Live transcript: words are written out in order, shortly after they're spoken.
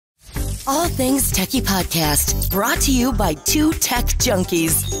All Things TechIE podcast, brought to you by two tech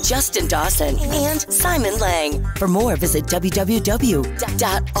junkies, Justin Dawson and Simon Lang. For more, visit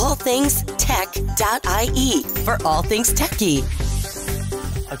www.allthingstech.ie for All Things TechIE.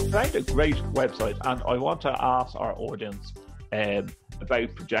 I found a great website, and I want to ask our audience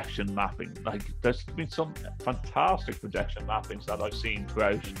about projection mapping. Like, there's been some fantastic projection mappings that I've seen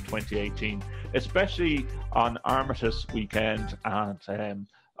throughout 2018, especially on Armistice weekend, and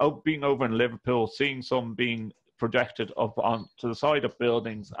being over in Liverpool, seeing some being projected up on to the side of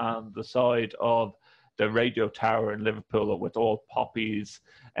buildings and the side of the radio tower in Liverpool with all poppies.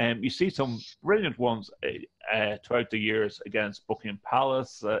 You see some brilliant ones throughout the years against Buckingham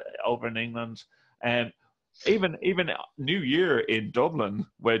Palace over in England. Even New Year in Dublin,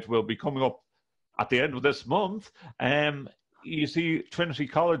 which will be coming up at the end of this month. You see Trinity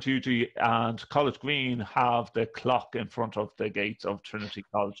College usually and College Green have the clock in front of the gates of Trinity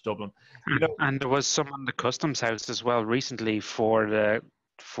College Dublin. You know, and there was some on the Customs House as well recently for them.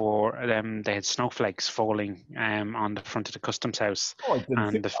 They had snowflakes falling on the front of the Customs House,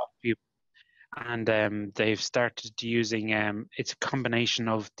 and they've started using it's a combination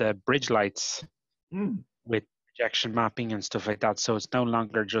of the bridge lights with projection mapping and stuff like that. So it's no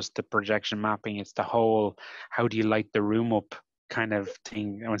longer just the projection mapping, it's the whole how do you light the room up kind of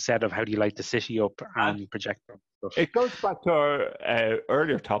thing, instead of how do you light the city up and project stuff. It goes back to our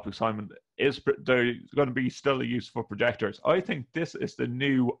earlier topic, Simon. Is there going to be still a use for projectors? I think this is the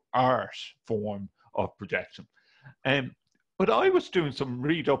new art form of projection. But I was doing some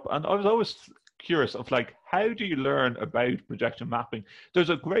read up, and I was always curious of, like, how do you learn about projection mapping?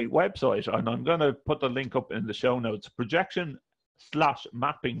 There's a great website, and I'm going to put the link up in the show notes,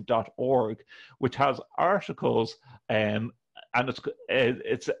 projection/mapping.org, which has articles, and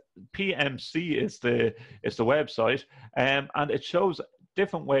it's PMC is the website, and it shows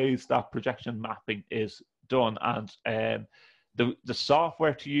different ways that projection mapping is done, and the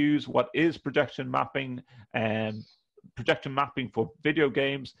software to use, what is projection mapping for video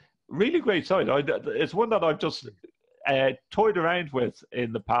games. Really great site. It's one that I've just toyed around with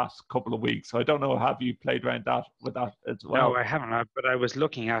in the past couple of weeks. I don't know, have you played around with that as well? No, I haven't. But I was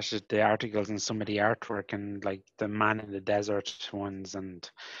looking at the articles and some of the artwork and like the man in the desert ones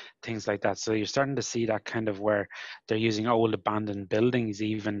and things like that. So you're starting to see that kind of where they're using old abandoned buildings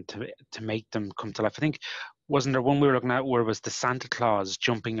even to make them come to life. I think, wasn't there one we were looking at where was the Santa Claus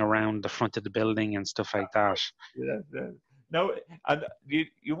jumping around the front of the building and stuff like that? Yeah. No, and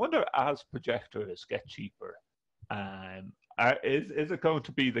you wonder, as projectors get cheaper, is it going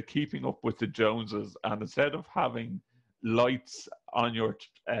to be the keeping up with the Joneses, and instead of having lights on your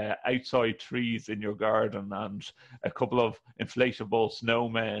outside trees in your garden and a couple of inflatable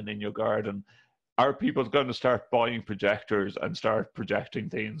snowmen in your garden, are people going to start buying projectors and start projecting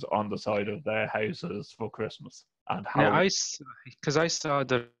things on the side of their houses for Christmas? And how? Because I saw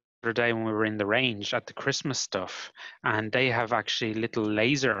the other day when we were in the range at the Christmas stuff, and they have actually little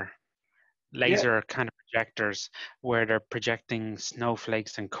laser kind of projectors where they're projecting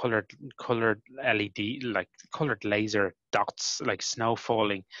snowflakes and colored LED, like colored laser dots, like snow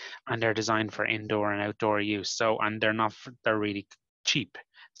falling, and they're designed for indoor and outdoor use. So, and they're really cheap.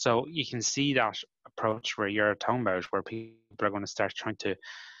 So you can see that approach where you're talking about, where people are going to start trying to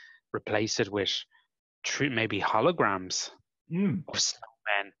replace it with maybe holograms of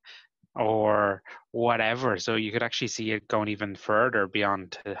snowmen or whatever. So you could actually see it going even further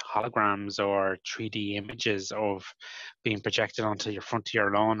beyond to holograms or 3D images of being projected onto your front of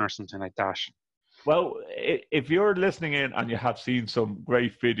your lawn or something like that. Well, if you're listening in and you have seen some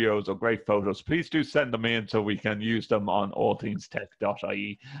great videos or great photos, please do send them in so we can use them on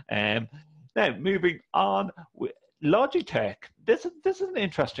allthingstech.ie. Now, moving on, Logitech. This is an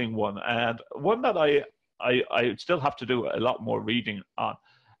interesting one, and one that I still have to do a lot more reading on.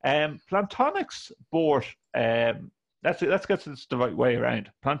 Plantronics bought, let's get this the right way around.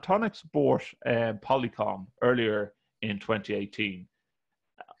 Plantronics bought Polycom earlier in 2018.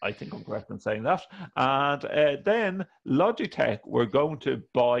 I think I'm correct in saying that. And then Logitech were going to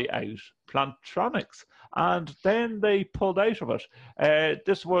buy out Plantronics, and then they pulled out of it.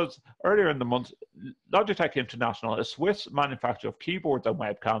 This was earlier in the month. Logitech International, a Swiss manufacturer of keyboards and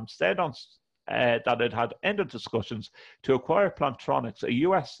webcams, said on that it had ended discussions to acquire Plantronics, a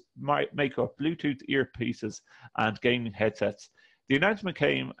US maker of Bluetooth earpieces and gaming headsets. The announcement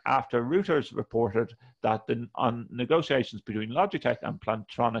came after Reuters reported that on negotiations between Logitech and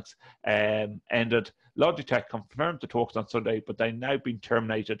Plantronics ended. Logitech confirmed the talks on Sunday, but they've now been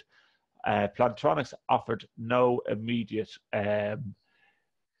terminated. Plantronics offered no immediate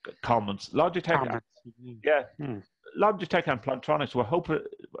comments. Logitech, Logitech and Plantronics were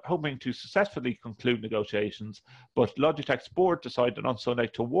hoping to successfully conclude negotiations, but Logitech's board decided on Sunday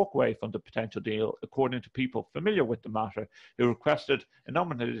to walk away from the potential deal, according to people familiar with the matter, who requested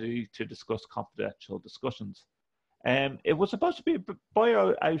anonymity to discuss confidential discussions. It was supposed to be a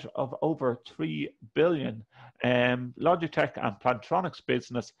buyout out of over $3 billion. Logitech and Plantronics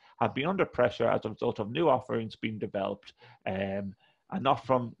business have been under pressure as a result of new offerings being developed, and not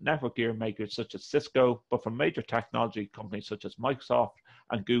from network gear makers such as Cisco, but from major technology companies such as Microsoft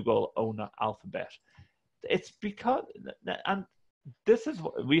and Google own Alphabet. It's because, and this is,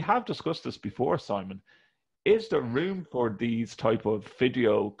 we have discussed this before, Simon. Is there room for these type of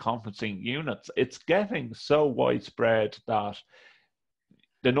video conferencing units? It's getting so widespread that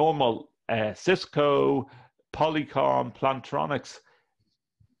the normal Cisco, Polycom, Plantronics,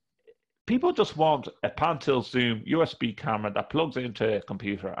 people just want a pan-tilt zoom USB camera that plugs into a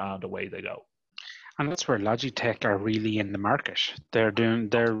computer and away they go. And that's where Logitech are really in the market. They're in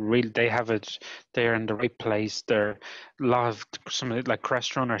the right place. They're a lot of some like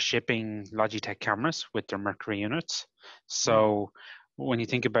Crestron are shipping Logitech cameras with their Mercury units. So when you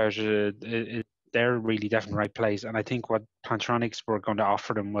think about it, they're really definitely the right place. And I think what Plantronics were going to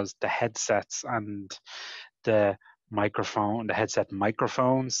offer them was the headsets and the headset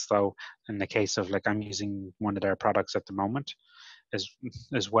microphones. So in the case of like I'm using one of their products at the moment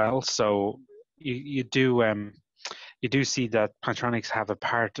as well. So you do see that Plantronics have a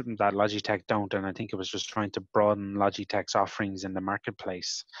part that Logitech don't, and I think it was just trying to broaden Logitech's offerings in the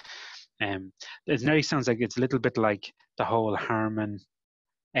marketplace. It nearly sounds like it's a little bit like the whole Harman,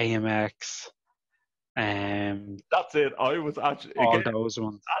 AMX, that's it. I was actually all those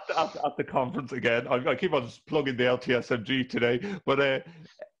ones at the conference again. I keep on just plugging the LTSMG today, but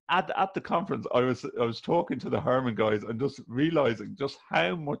at the conference, I was talking to the Harman guys and just realizing just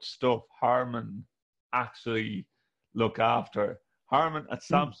how much stuff Harman actually look after. Harman and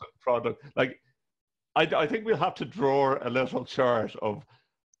Samsung product. Like, I think we'll have to draw a little chart of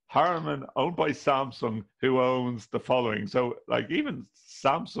Harman owned by Samsung, who owns the following. So, like, even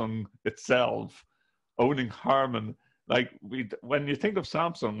Samsung itself owning Harman. Like, when you think of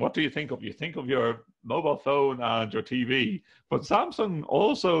Samsung, what do you think of? You think of your mobile phone and your TV. But Samsung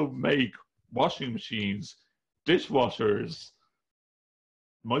also make washing machines, dishwashers,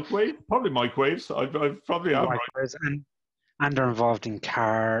 microwaves. I probably am right. And they're involved in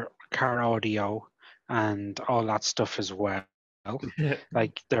car audio and all that stuff as well.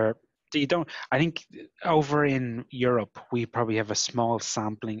 Like I think over in Europe we probably have a small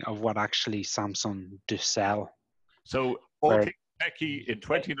sampling of what actually Samsung do sell. So All Things TechIE in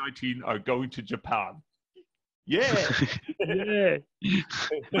 2019 are going to Japan. Yeah. Yeah.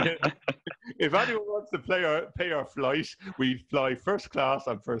 If anyone wants to pay our flight, we fly first class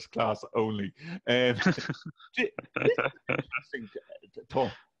and first class only. Interesting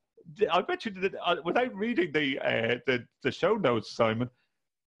thought. I bet you did, without reading the show notes, Simon.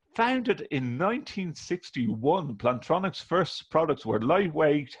 Founded in 1961, Plantronics' first products were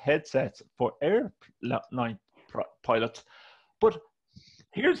lightweight headsets for airline pilots. But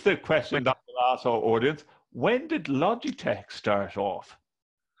here's the question that will ask our audience: when did Logitech start off?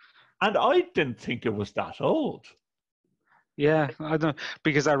 And I didn't think it was that old. Yeah, I don't,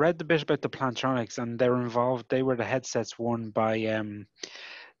 because I read a bit about the Plantronics, and they were involved. They were the headsets worn by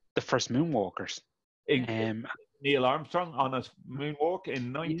the first moonwalkers. Neil Armstrong on his moonwalk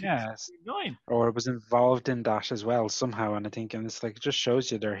in 1969. Or was involved in that as well somehow. And I think, and it's like, it just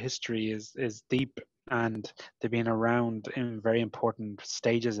shows you their history is deep, and they've been around in very important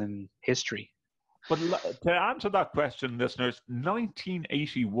stages in history. But to answer that question, listeners,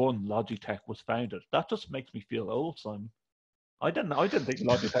 1981 Logitech was founded. That just makes me feel old, Simon. I didn't think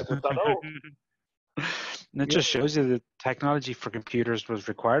Logitech was that old. And it just shows you that technology for computers was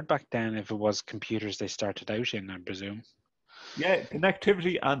required back then, if it was computers they started out in, I presume. Yeah,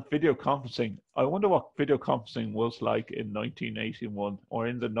 connectivity and video conferencing. I wonder what video conferencing was like in 1981, or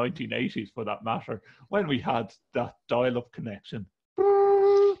in the 1980s for that matter, when we had that dial-up connection.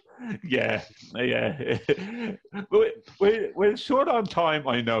 Yeah. We're short on time,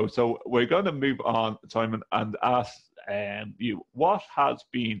 I know, so we're going to move on, Simon, and ask you, what has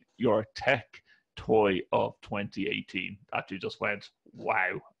been your tech toy of 2018 that you just went,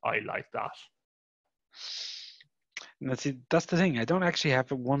 wow, I like that? That's the thing. I don't actually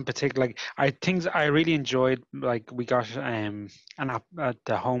have one particular, things I really enjoyed. Like, we got an app at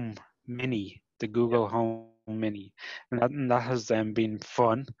the Home Mini, the Google Home Mini, and that has been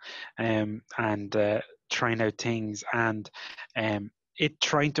fun, and trying out things, and it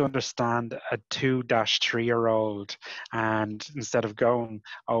trying to understand a 2-3-year-old, and instead of going,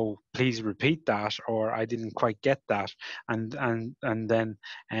 oh, please repeat that, or I didn't quite get that, and then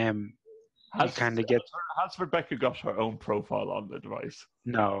you Has kind of get, has Rebecca got her own profile on the device?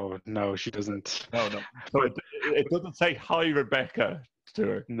 no, she doesn't. No, no. So But it doesn't say hi Rebecca to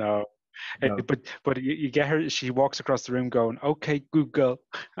her. no. No. But you get her. She walks across the room going, "Okay, Google,"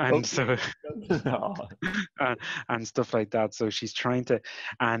 and so Oh. and stuff like that. So she's trying to,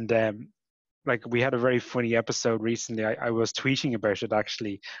 and like we had a very funny episode recently. I was tweeting about it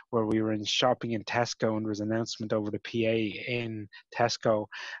actually, where we were in shopping in Tesco and there was an announcement over the PA in Tesco,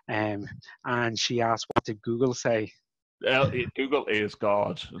 and she asked, "What did Google say?" Google is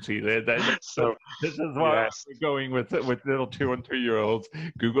God. See, So this is why yes, we're going with little 2 and 3 year olds.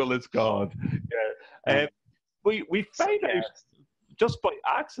 Google is God. Yeah. um, We so found yeah. out just by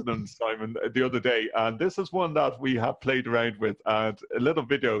accident, Simon, the other day, and this is one that we have played around with, and a little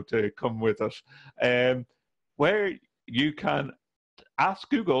video to come with it, where you can ask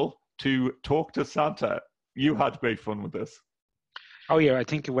Google to talk to Santa. You had great fun with this. Oh yeah, I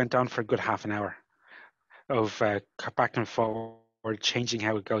think it went on for a good half an hour of back and forward, changing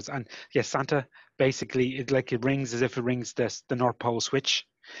how it goes. And yeah, Santa basically it rings as if it rings the North Pole switch,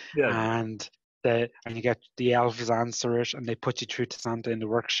 Yeah. and you get the elves answer it, and they put you through to Santa in the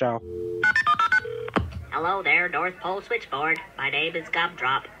workshop. Hello there, North Pole switchboard. My name is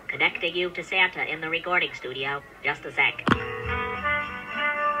Gumdrop, connecting you to Santa in the recording studio. Just a sec.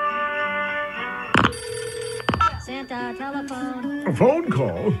 Santa telephone. A phone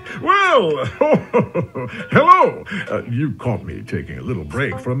call? Well, hello. You caught me taking a little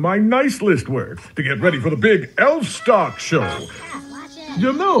break from my nice list work to get ready for the big Elf Stock show.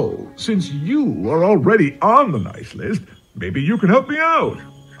 You know, since you are already on the nice list, maybe you can help me out.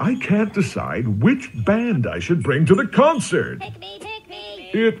 I can't decide which band I should bring to the concert. Pick me, pick me.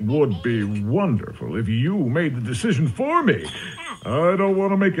 It would be wonderful if you made the decision for me. I don't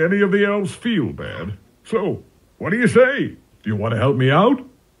want to make any of the elves feel bad. So, what do you say? Do you want to help me out?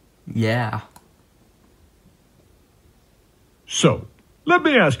 Yeah. So, let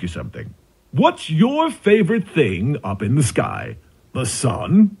me ask you something. What's your favorite thing up in the sky? The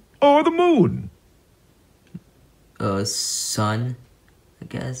sun or the moon? Sun, I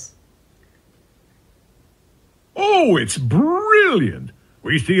guess. Oh, it's brilliant.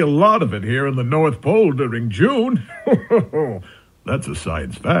 We see a lot of it here in the North Pole during June. That's a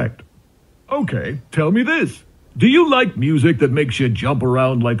science fact. Okay, tell me this. Do you like music that makes you jump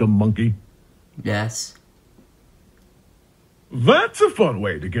around like a monkey? Yes. That's a fun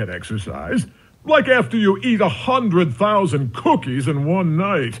way to get exercise. Like after you eat 100,000 cookies in one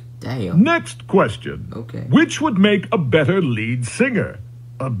night. Damn. Next question. Okay. Which would make a better lead singer?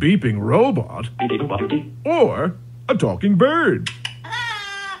 A beeping robot or a talking bird?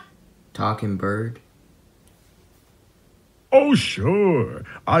 Talking bird. Oh, sure.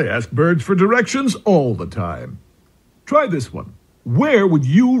 I ask birds for directions all the time. Try this one. Where would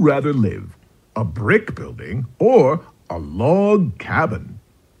you rather live? A brick building or a log cabin?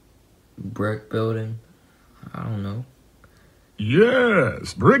 Brick building. I don't know.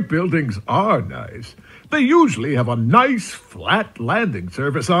 Yes, brick buildings are nice. They usually have a nice flat landing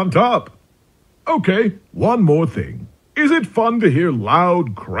surface on top. Okay, one more thing. Is it fun to hear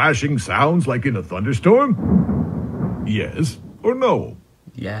loud crashing sounds like in a thunderstorm? Yes or no?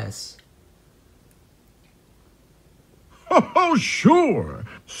 Yes. Oh, sure.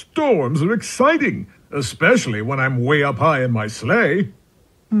 Storms are exciting, especially when I'm way up high in my sleigh.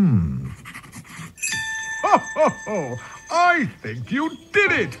 I think you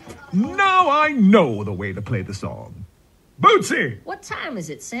did it. Now I know the way to play the song. Bootsy, What time is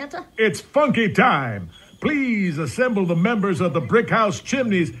it, Santa? it's funky time. Please assemble the members of the Brick House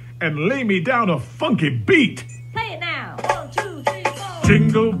Chimneys and lay me down a funky beat. Play it now. 1, 2, 3, 4.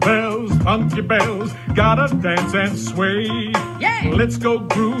 Jingle bells, funky bells, gotta dance and sway. Yeah. Let's go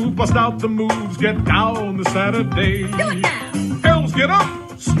groove, bust out the moves, get down the Saturday. Do it now. Elves, get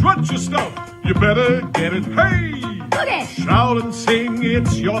up, strut your stuff. You better get it, hey! Boogie. Shout and sing,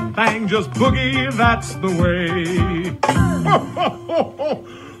 it's your thing, just boogie, that's the way. Ho, ho, ho, ho.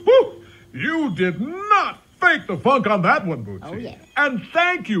 Woo! You did not fake the funk on that one, Bootsy. Oh, yeah. And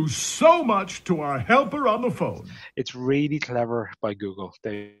thank you so much to our helper on the phone. It's really clever by Google.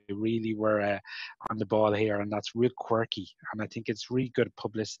 They really were on the ball here, and that's real quirky. And I think it's really good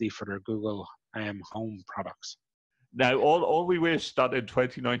publicity for their Google Home products. Now, all we wish that in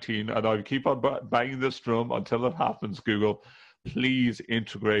 2019, and I keep on banging this drum until it happens, Google, please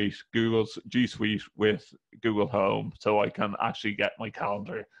integrate Google's G Suite with Google Home so I can actually get my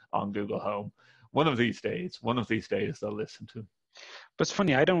calendar on Google Home. One of these days, they'll listen to. But it's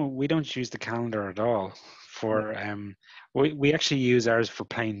funny, we don't use the calendar at all for we actually use ours for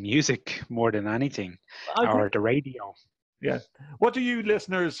playing music more than anything, or the radio. Yeah. What do you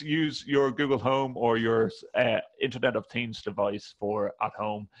listeners use your Google Home or your Internet of Things device for at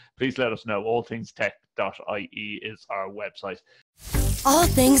home? Please let us know. allthingstech.ie is our website. All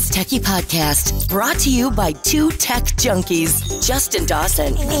Things TechIE podcast, brought to you by two tech junkies, Justin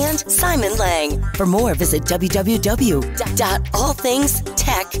Dawson and Simon Lang. For more, visit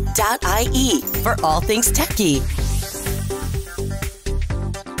www.allthingstech.ie for All Things TechIE.